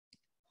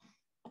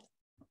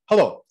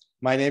Hello,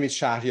 my name is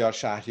Shahriar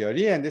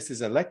Shahriari, and this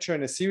is a lecture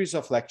in a series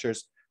of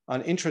lectures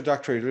on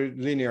introductory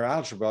linear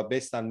algebra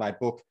based on my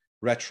book,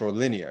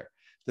 Retrolinear.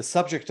 The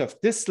subject of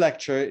this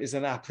lecture is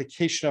an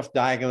application of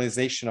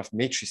diagonalization of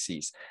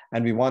matrices,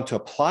 and we want to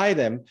apply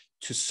them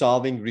to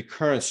solving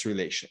recurrence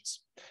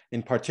relations.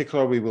 In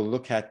particular, we will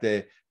look at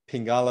the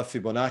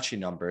Pingala-Fibonacci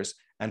numbers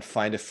and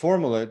find a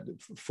formula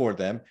for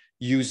them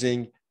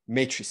using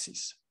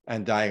matrices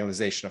and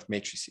diagonalization of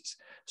matrices.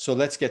 So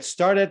let's get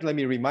started. Let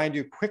me remind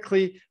you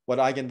quickly what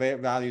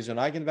eigenvalues and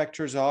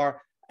eigenvectors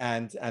are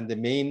and the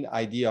main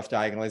idea of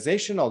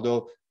diagonalization,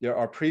 although there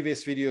are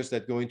previous videos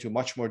that go into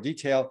much more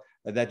detail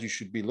that you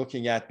should be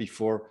looking at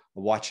before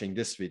watching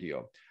this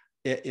video.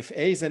 If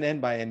A is an n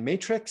by n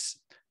matrix,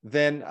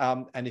 then,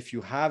 and if you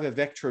have a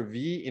vector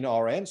V in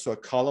Rn, so a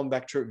column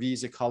vector, V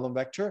is a column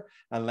vector,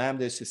 and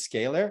lambda is a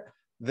scalar,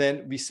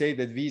 then we say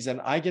that V is an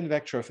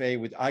eigenvector of A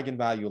with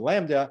eigenvalue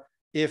lambda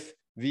if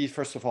V,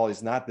 first of all,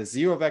 is not the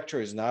zero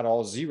vector, is not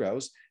all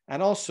zeros. And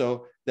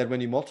also that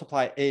when you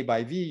multiply A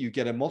by V, you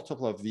get a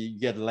multiple of V, you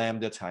get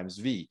lambda times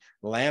V.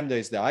 Lambda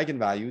is the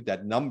eigenvalue,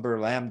 that number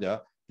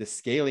lambda, the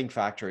scaling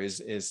factor is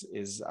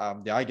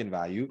the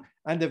eigenvalue,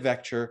 and the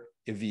vector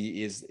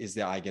V is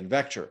the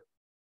eigenvector.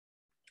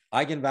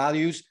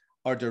 Eigenvalues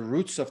are the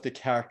roots of the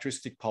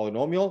characteristic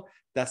polynomial.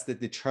 That's the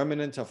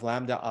determinant of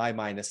lambda I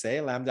minus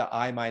A. Lambda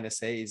I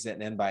minus A is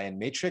an n by n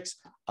matrix.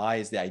 I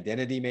is the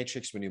identity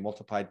matrix. When you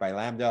multiply it by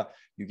lambda,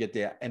 you get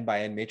the n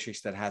by n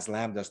matrix that has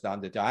lambdas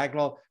down the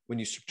diagonal. When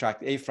you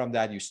subtract A from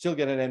that, you still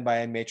get an n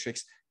by n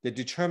matrix. The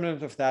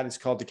determinant of that is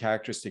called the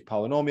characteristic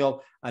polynomial,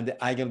 and the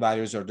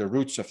eigenvalues are the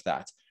roots of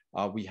that.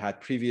 We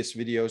had previous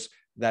videos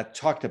that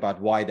talked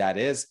about why that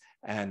is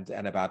and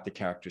about the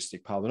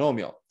characteristic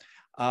polynomial.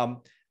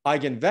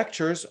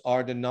 Eigenvectors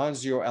are the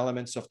non-zero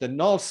elements of the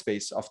null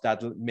space of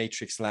that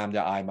matrix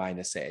lambda I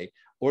minus A,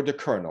 or the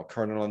kernel.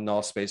 Kernel and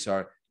null space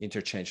are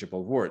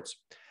interchangeable words.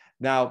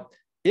 Now,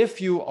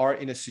 if you are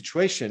in a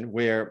situation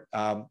where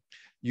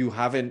you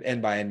have an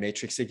n by n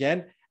matrix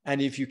again,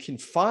 and if you can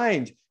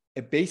find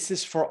a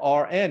basis for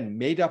Rn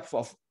made up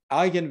of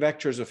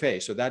eigenvectors of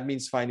A, so that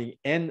means finding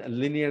n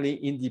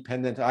linearly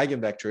independent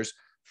eigenvectors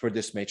for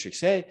this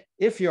matrix A,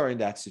 if you're in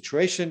that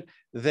situation,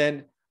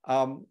 then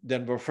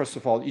well, first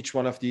of all, each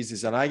one of these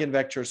is an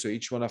eigenvector. So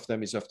each one of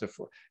them is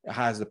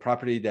has the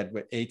property that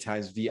A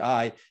times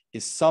VI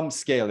is some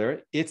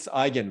scalar, its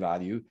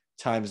eigenvalue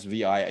times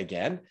VI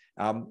again.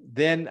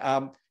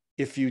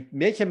 If you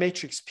make a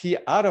matrix P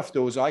out of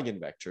those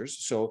eigenvectors,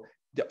 so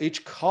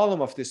each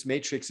column of this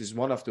matrix is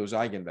one of those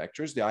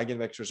eigenvectors. The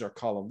eigenvectors are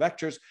column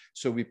vectors.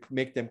 So we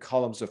make them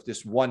columns of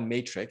this one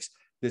matrix,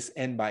 this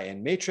n by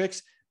n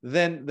matrix.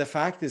 Then the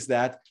fact is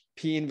that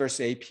P inverse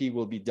AP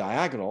will be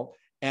diagonal.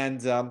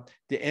 And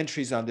the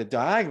entries on the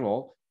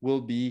diagonal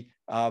will be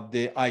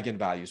the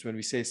eigenvalues. When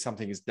we say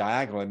something is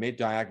diagonal, a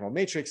diagonal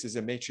matrix is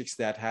a matrix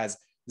that has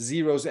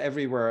zeros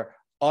everywhere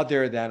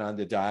other than on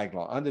the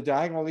diagonal. On the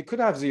diagonal, it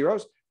could have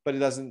zeros, but it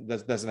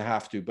doesn't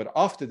have to. But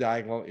off the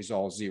diagonal is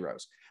all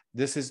zeros.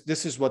 This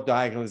is what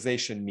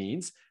diagonalization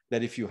means,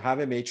 that if you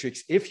have a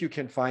matrix, if you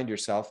can find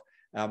yourself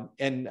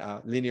n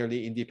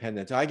linearly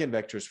independent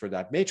eigenvectors for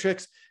that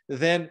matrix,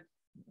 then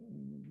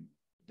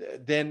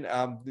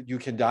you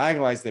can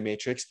diagonalize the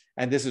matrix,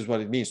 and this is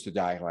what it means to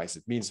diagonalize.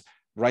 It means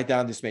write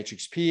down this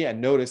matrix P and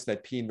notice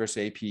that P inverse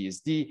AP is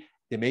D.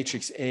 The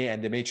matrix A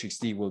and the matrix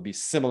D will be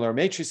similar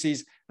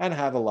matrices and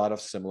have a lot of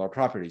similar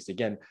properties.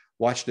 Again,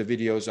 watch the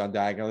videos on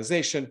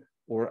diagonalization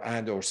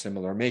or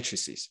similar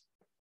matrices.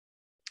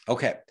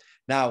 Okay,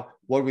 now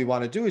what we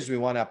want to do is we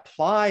want to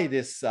apply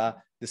this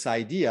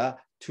idea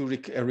to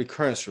a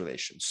recurrence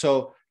relation.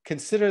 So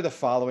consider the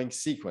following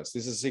sequence.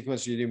 This is a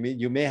sequence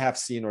you may have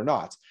seen or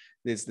not.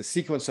 There's the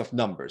sequence of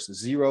numbers,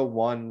 0,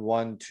 1,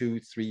 1, 2,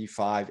 3,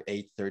 5,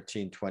 8,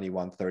 13,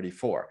 21,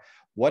 34.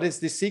 What is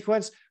this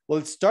sequence? Well,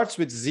 it starts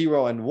with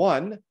 0 and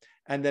 1,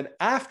 and then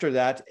after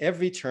that,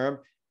 every term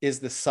is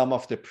the sum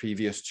of the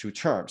previous two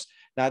terms.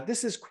 Now,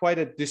 this is quite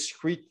a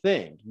discrete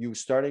thing. You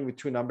starting with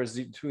two numbers,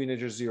 two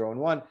integers, 0 and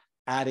 1,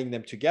 adding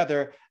them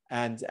together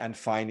and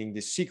finding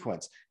this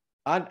sequence.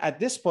 At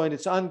this point,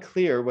 it's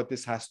unclear what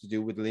this has to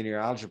do with linear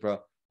algebra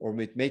or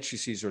with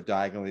matrices or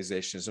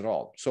diagonalizations at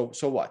all. So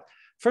what?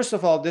 First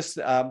of all, this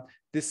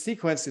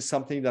sequence is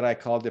something that I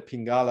call the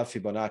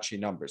Pingala-Fibonacci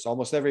numbers.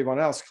 Almost everyone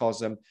else calls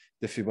them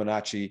the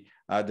Fibonacci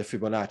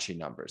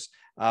numbers.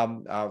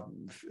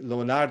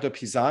 Leonardo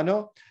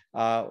Pisano,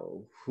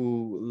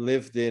 who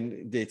lived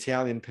in the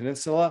Italian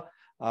peninsula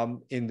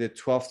in the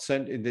 12th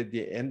century, in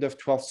the end of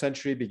 12th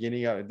century,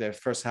 beginning of the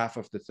first half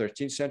of the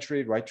 13th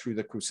century, right through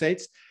the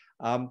Crusades,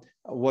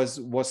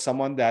 was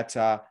someone that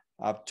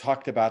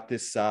talked about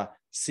this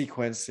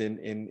sequence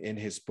in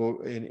his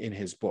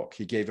book.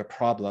 He gave a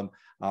problem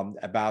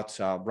about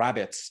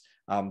rabbits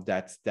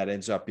that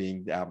ends up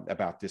being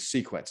about this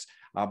sequence.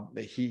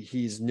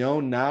 He's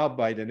known now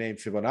by the name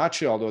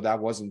Fibonacci, although that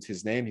wasn't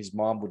his name. His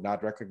mom would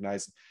not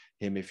recognize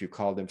him if you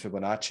called him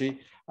Fibonacci.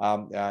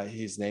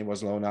 His name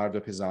was Leonardo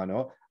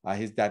Pisano.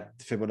 That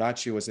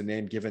Fibonacci was a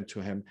name given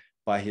to him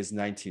by his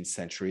 19th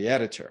century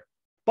editor.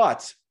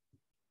 But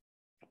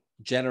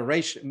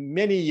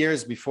many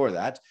years before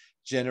that,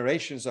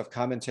 generations of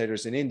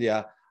commentators in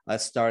India,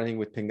 starting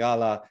with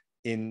Pingala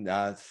in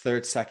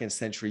 3rd, 2nd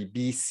century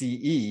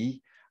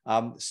BCE,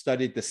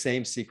 studied the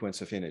same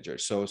sequence of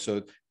integers. So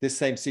this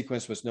same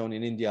sequence was known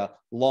in India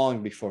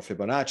long before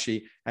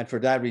Fibonacci, and for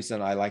that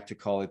reason, I like to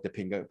call it the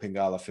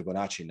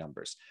Pingala-Fibonacci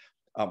numbers.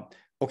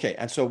 Okay,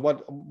 and so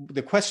what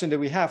the question that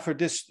we have for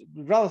this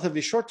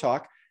relatively short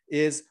talk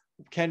is,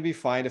 can we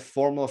find a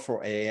formula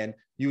for AN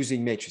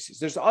using matrices?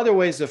 There's other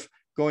ways of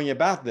going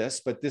about this,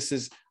 but this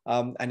is,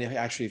 and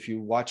actually, if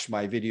you watch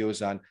my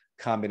videos on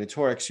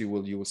combinatorics, you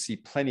will see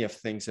plenty of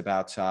things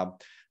about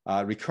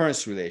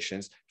recurrence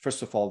relations.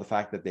 First of all, the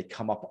fact that they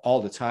come up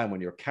all the time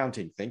when you're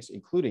counting things,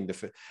 including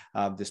this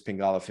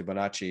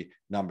Pingala-Fibonacci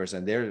numbers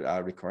and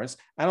their recurrence,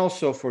 and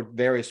also for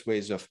various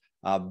ways of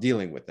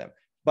dealing with them.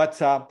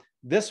 But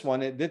this one,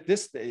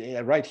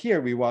 right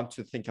here, we want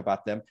to think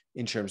about them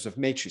in terms of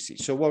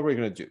matrices. So what we're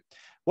going to do?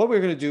 What we're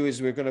going to do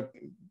is we're going to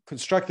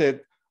construct a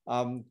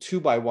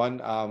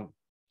 2x1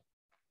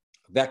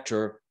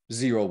 vector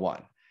 0,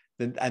 1.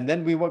 And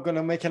then we were going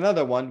to make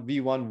another one,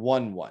 V1,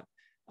 1, 1.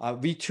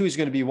 V2 is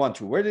going to be 1,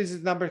 2. Where does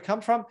this number come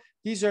from?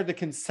 These are the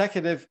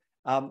consecutive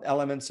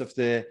elements of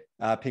the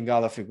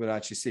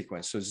Pingala-Fibonacci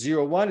sequence. So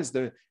 0, 1 is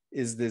the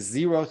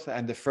 0th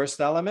and the first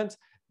element.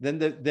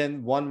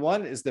 Then 1,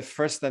 1 is the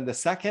first and the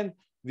second.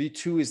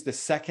 V2 is the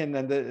second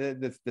and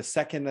the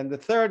second and the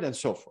third, and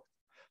so forth.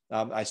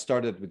 I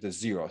started with the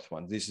 0th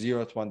one, this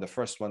 0th one, the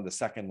first one, the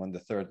second one, the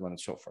third one, and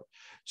so forth.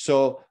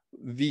 So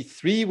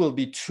V3 will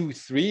be 2,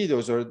 3.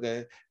 Those are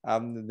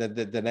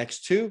the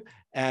next two,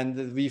 and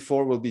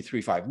V4 will be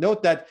 3, 5.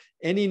 Note that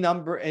any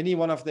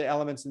one of the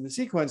elements in the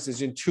sequence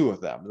is in 2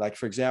 of them. Like,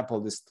 for example,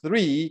 this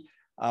 3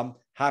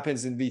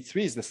 happens in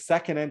V3, is the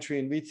second entry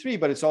in V3,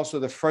 but it's also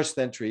the first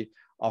entry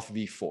of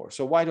V4.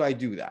 So why do I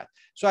do that?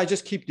 So I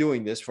just keep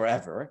doing this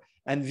forever,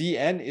 and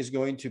Vn is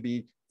going to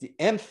be the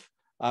nth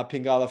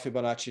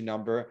Pingala-Fibonacci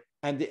number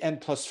and the n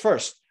plus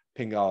first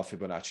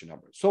Pingala-Fibonacci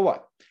number. So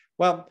what?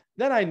 Well,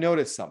 then I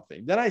notice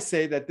something. Then I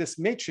say that this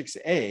matrix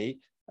A,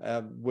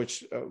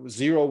 which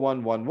 0,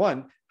 1, 1,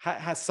 1,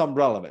 has some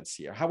relevance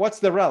here. What's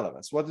the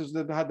relevance? What does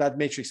that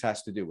matrix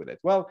has to do with it?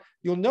 Well,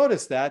 you'll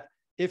notice that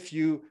if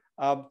you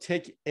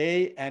take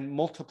A and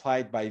multiply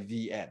it by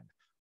Vn.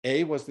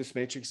 A was this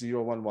matrix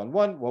 0, 1, 1,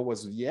 1. What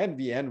was Vn?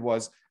 Vn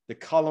was the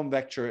column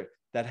vector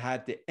that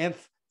had the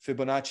nth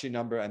Fibonacci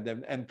number and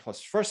then n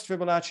plus first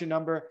Fibonacci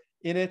number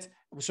in it.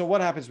 So what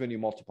happens when you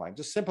multiply?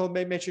 Just simple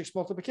matrix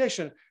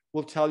multiplication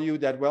will tell you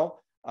that,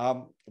 well,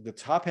 the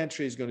top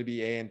entry is going to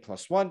be an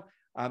plus 1,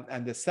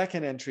 and the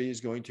second entry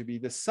is going to be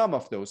the sum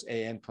of those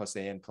an plus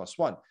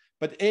 1.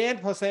 But an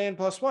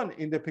plus 1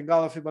 in the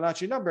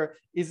Pingala-Fibonacci number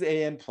is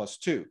an plus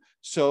 2.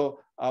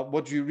 So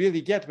what you really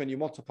get when you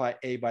multiply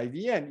A by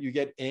Vn, you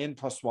get an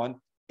plus 1,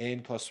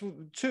 n plus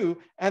 2,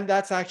 and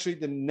that's actually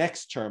the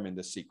next term in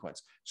the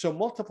sequence. So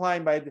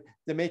multiplying by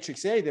the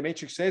matrix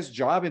A's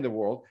job in the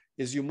world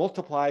is you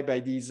multiply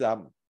by these,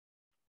 and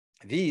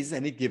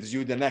it gives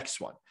you the next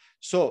one.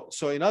 So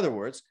in other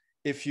words,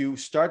 if you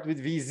start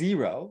with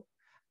V0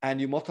 and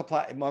you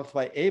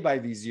multiply A by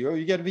V0,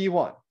 you get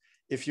V1.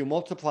 If you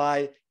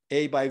multiply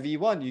A by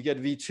V1, you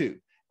get V2,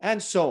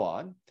 and so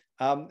on.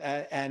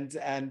 And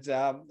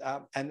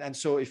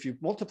so if you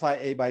multiply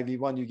A by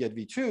V1, you get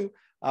V2.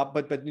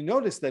 But you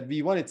notice that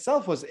V1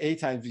 itself was A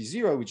times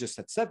V0. We just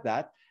had said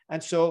that.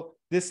 And so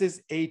this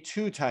is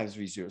A2 times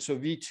V0. So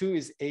V2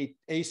 is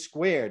A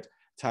squared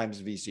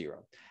times V0.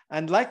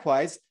 And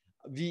likewise,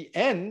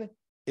 Vn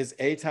is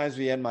A times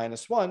Vn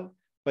minus 1.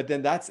 But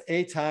then that's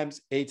A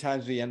times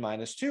Vn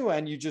minus 2.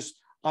 And you just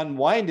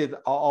unwind it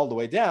all the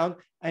way down.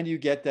 And you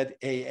get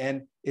that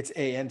An, it's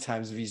An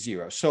times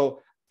V0. So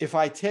if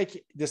I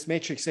take this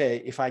matrix A,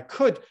 if I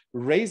could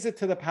raise it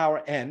to the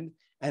power n,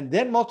 and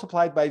then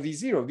multiply it by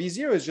V0.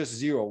 V0 is just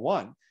 0,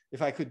 1.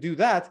 If I could do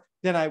that,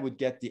 then I would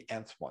get the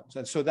nth ones.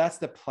 And so that's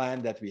the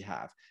plan that we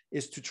have,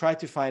 is to try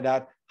to find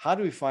out how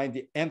do we find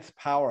the nth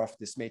power of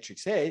this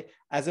matrix A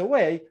as a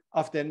way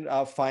of then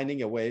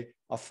finding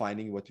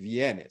what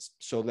Vn is.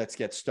 So let's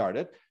get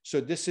started. So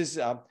this is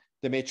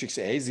the matrix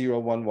A, 0,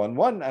 1, 1,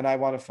 1, and I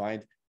want to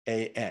find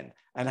An.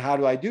 And how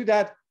do I do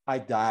that? I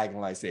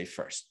diagonalize A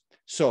first.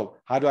 So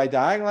how do I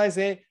diagonalize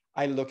A?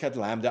 I look at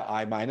lambda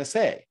I minus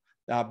A.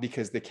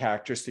 Because the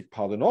characteristic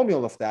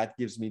polynomial of that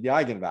gives me the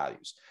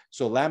eigenvalues.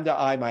 So lambda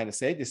I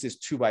minus A, this is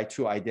 2 by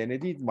 2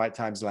 identity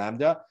times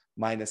lambda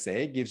minus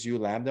A gives you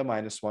lambda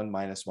minus 1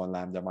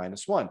 lambda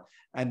minus 1.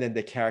 And then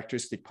the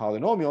characteristic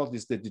polynomial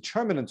is the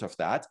determinant of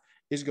that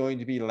is going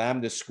to be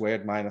lambda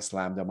squared minus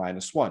lambda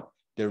minus 1.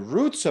 The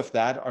roots of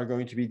that are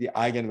going to be the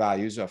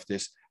eigenvalues of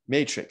this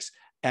matrix.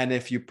 And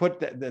if you put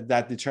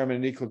that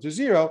determinant equal to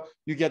 0,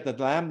 you get that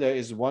lambda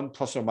is 1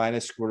 plus or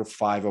minus square root of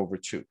 5 over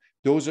 2.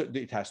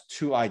 It has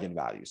 2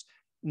 eigenvalues.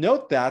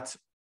 Note that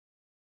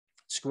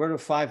square root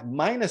of 5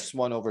 minus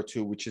 1 over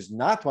 2, which is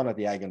not one of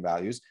the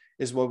eigenvalues,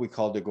 is what we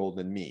call the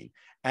golden mean.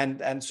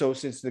 And so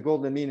since the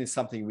golden mean is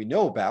something we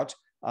know about,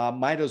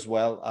 might as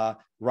well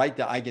write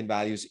the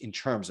eigenvalues in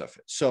terms of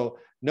it. So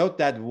note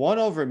that 1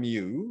 over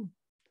mu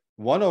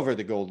 1 over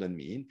the golden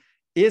mean,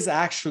 is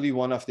actually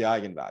one of the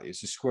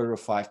eigenvalues, the square root of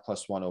 5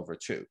 plus 1 over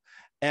 2.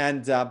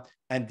 And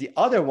the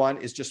other one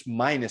is just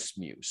minus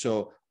mu.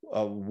 So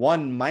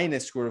 1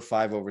 minus square root of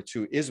 5 over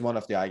 2 is one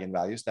of the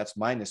eigenvalues. That's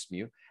minus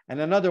mu. And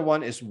another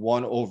one is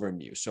 1 over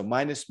mu. So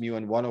minus mu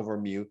and 1 over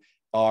mu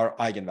are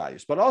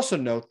eigenvalues. But also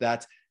note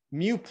that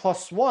mu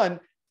plus 1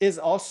 is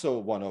also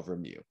 1 over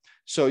mu.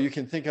 So you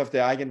can think of the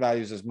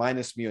eigenvalues as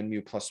minus mu and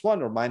mu plus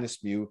 1, or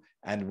minus mu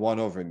and 1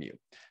 over mu.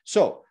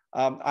 So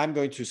I'm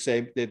going to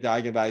say that the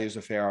eigenvalues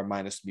of A are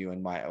minus mu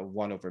and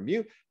 1 over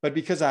mu. But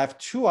because I have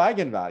 2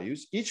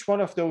 eigenvalues, each one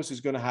of those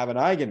is going to have an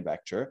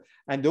eigenvector.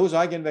 And those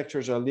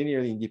eigenvectors are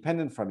linearly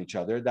independent from each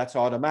other. That's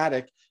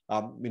automatic.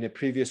 In a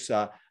previous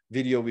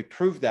video, we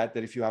proved that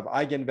if you have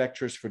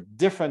eigenvectors for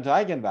different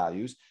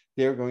eigenvalues,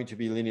 they're going to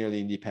be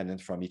linearly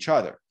independent from each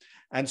other.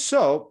 And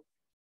so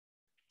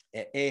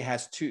A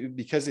has 2,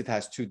 because it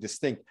has 2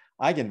 distinct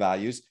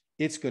eigenvalues,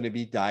 it's going to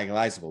be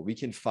diagonalizable. We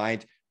can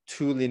find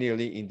 2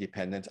 linearly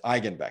independent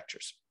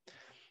eigenvectors.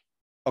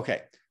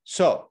 Okay,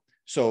 so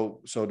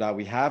now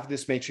we have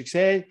this matrix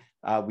A.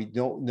 We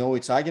don't know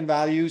its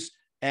eigenvalues,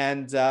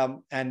 and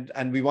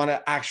we want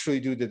to actually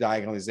do the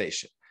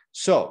diagonalization.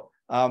 So,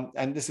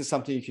 and this is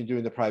something you can do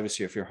in the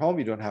privacy of your home.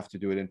 You don't have to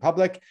do it in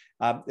public.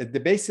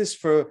 The basis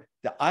for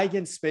the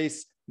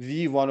eigenspace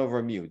V1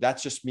 over mu,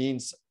 that just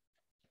means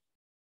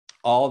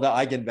all the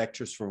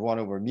eigenvectors for 1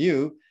 over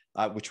mu,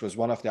 which was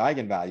one of the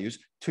eigenvalues,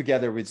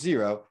 together with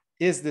 0,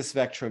 is this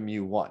vector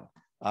mu1.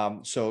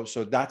 So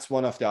that's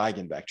one of the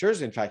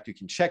eigenvectors. In fact, you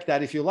can check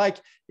that if you like.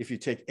 If you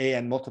take A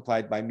and multiply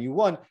it by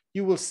mu1,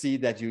 you will see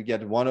that you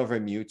get 1 over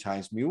mu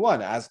times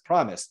mu1 as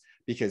promised,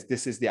 because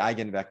this is the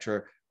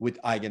eigenvector with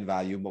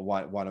eigenvalue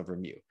 1 over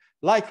mu.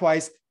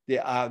 Likewise, the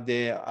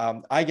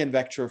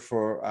eigenvector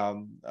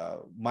for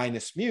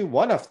minus mu,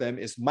 one of them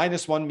is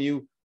minus 1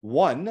 mu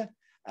 1,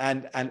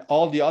 and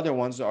all the other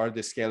ones are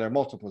the scalar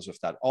multiples of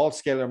that. All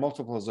scalar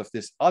multiples of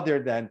this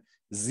other than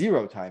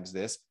 0 times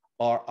this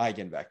are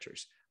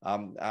eigenvectors.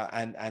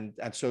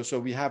 So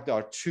we have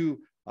our 2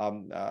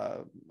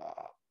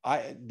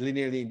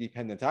 linearly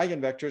independent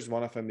eigenvectors.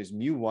 One of them is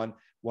mu1,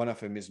 one of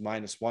them is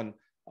minus 1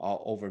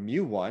 over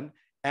mu1.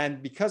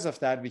 And because of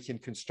that, we can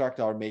construct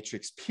our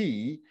matrix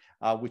P,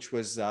 which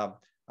was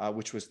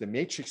the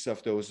matrix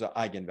of those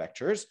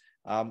eigenvectors.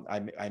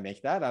 I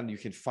make that, and you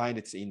can find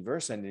its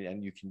inverse, and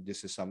you can,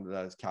 this is some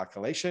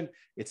calculation.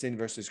 Its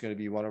inverse is going to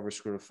be 1 over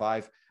square root of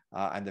 5.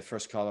 And the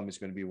first column is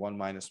going to be 1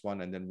 minus 1,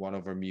 and then 1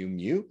 over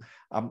mu.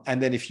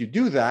 And then if you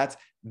do that,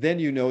 then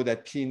you know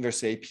that P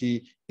inverse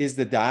AP is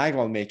the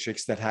diagonal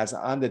matrix that has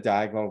on the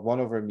diagonal 1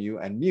 over mu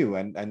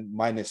and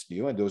minus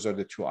mu, and those are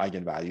the 2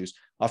 eigenvalues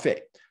of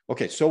A.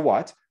 Okay, so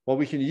what? Well,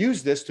 we can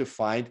use this to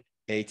find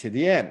A to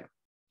the n.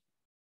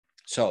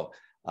 So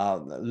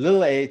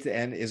little a to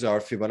n is our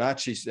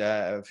Fibonacci,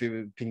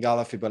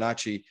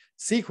 Pingala-Fibonacci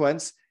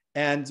sequence,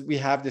 and we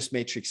have this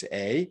matrix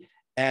A.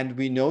 And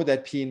we know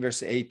that P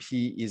inverse AP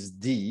is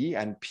D,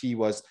 and P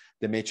was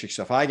the matrix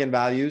of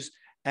eigenvalues.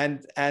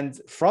 And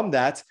from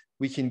that,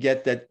 we can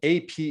get that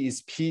AP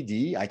is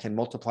PD. I can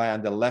multiply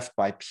on the left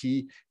by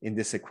P in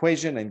this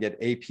equation and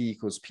get AP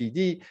equals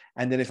PD.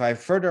 And then if I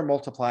further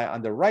multiply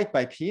on the right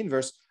by P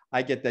inverse,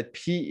 I get that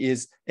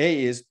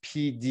A is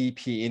PD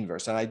P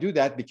inverse. And I do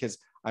that because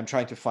I'm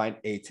trying to find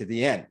A to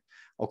the n.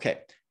 Okay.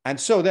 And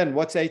so then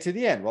what's A to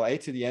the n? Well, A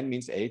to the n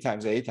means A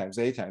times A times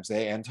A times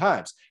A n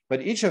times.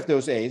 But each of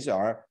those A's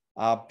are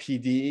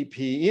PD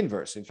P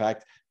inverse. In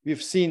fact,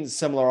 we've seen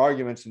similar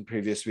arguments in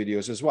previous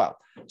videos as well.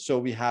 So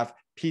we have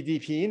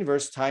PD P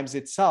inverse times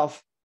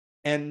itself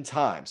n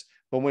times.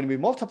 But when we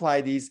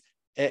multiply these,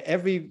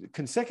 every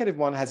consecutive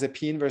one has a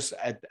P inverse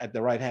at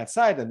the right-hand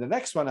side, and the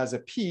next one has a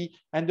P,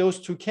 and those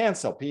 2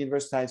 cancel. P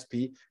inverse times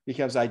P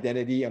becomes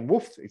identity, and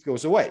woof, it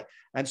goes away.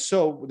 And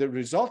so the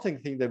resulting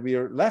thing that we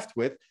are left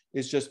with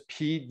is just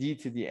P D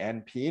to the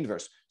n P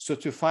inverse. So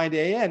to find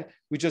AN,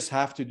 we just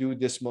have to do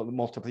this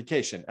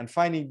multiplication. And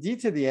finding D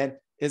to the n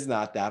is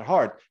not that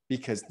hard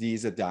because D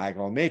is a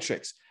diagonal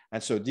matrix.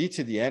 And so D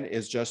to the n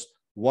is just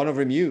 1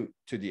 over mu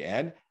to the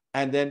n,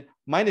 and then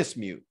minus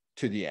mu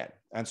to the n.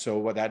 And so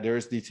what that there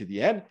is D to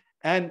the n.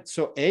 And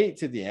so A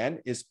to the n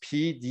is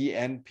P D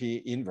n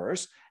P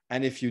inverse.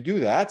 And if you do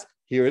that,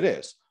 here it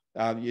is.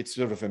 It's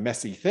sort of a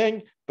messy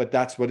thing, but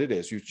that's what it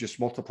is. You just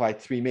multiply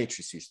 3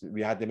 matrices.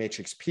 We had the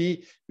matrix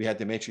P, we had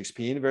the matrix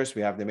P inverse,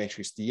 we have the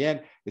matrix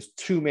Dn. It's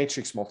 2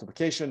 matrix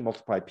multiplication,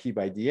 multiply P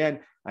by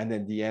Dn, and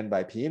then Dn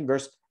by P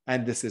inverse.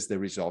 And this is the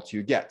result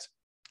you get.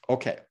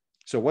 Okay,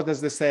 so what does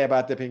this say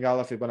about the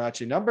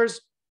Pingala-Fibonacci numbers?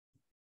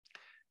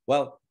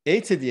 Well, A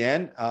to the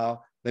n,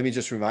 let me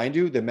just remind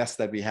you, the mess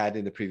that we had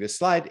in the previous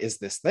slide is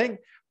this thing.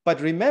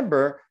 But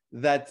remember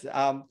that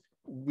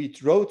we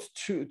wrote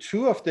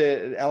two of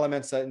the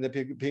elements in the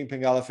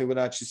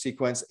Pingala-Fibonacci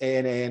sequence, A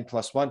and AN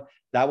plus 1.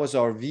 That was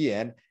our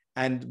Vn.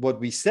 And what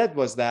we said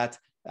was that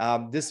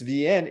this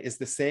Vn is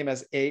the same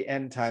as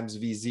AN times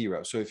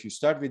V0. So if you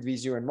start with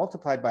V0 and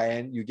multiply by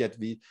n, you get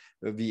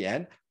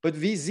Vn. But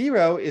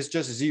V0 is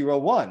just 0,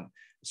 1.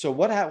 So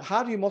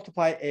how do you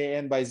multiply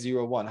AN by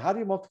 0, 1? How do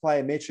you multiply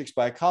a matrix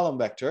by a column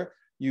vector?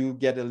 you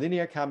get a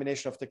linear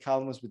combination of the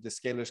columns with the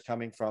scalars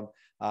coming from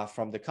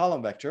the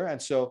column vector.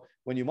 And so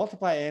when you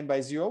multiply an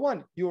by 0,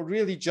 1, you're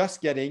really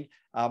just getting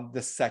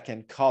the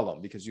second column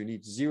because you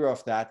need 0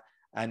 of that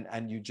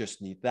and you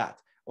just need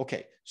that.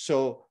 Okay,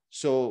 so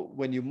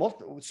when you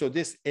so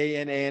this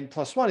an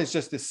plus 1 is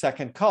just the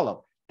second column.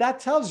 That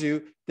tells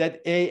you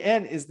that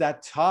an is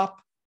that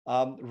top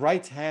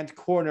right-hand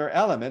corner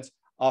element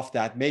of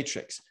that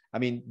matrix. I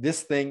mean,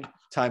 this thing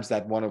times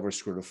that 1 over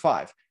square root of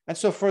 5. And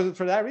so for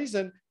that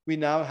reason, we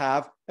now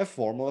have a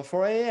formula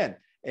for an.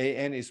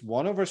 An is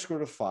 1 over square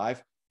root of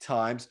 5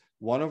 times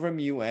 1 over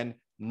mu n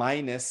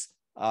minus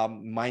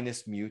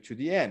mu to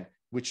the n,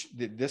 which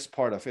this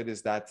part of it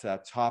is that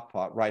top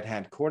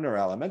right-hand corner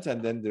element.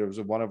 And then there's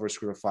a 1 over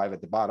square root of 5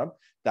 at the bottom.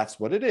 That's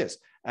what it is.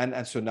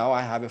 And so now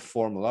I have a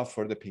formula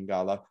for the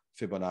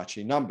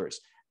Pingala-Fibonacci numbers.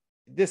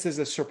 This is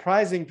a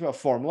surprising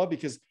formula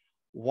because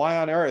why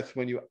on earth,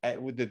 when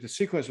the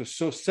sequence was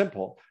so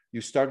simple, you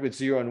start with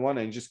 0 and 1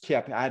 and you just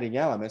kept adding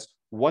elements,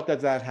 what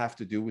does that have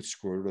to do with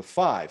square root of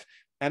 5?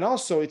 And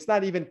also, it's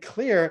not even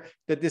clear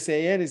that this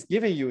an is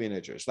giving you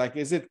integers. Like,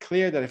 is it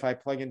clear that if I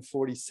plug in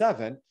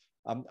 47,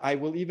 I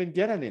will even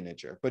get an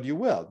integer? But you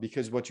will,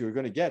 because what you're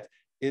going to get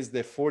is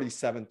the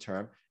 47th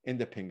term in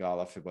the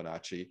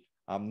Pingala-Fibonacci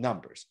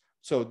numbers.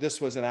 So this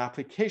was an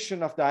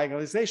application of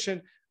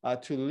diagonalization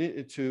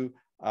to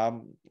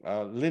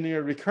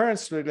linear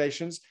recurrence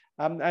relations,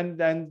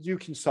 and you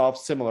can solve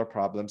similar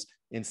problems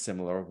in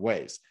similar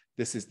ways.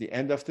 This is the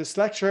end of this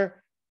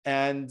lecture,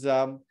 and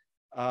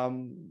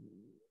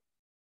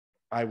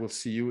I will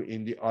see you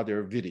in the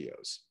other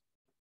videos,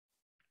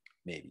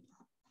 maybe.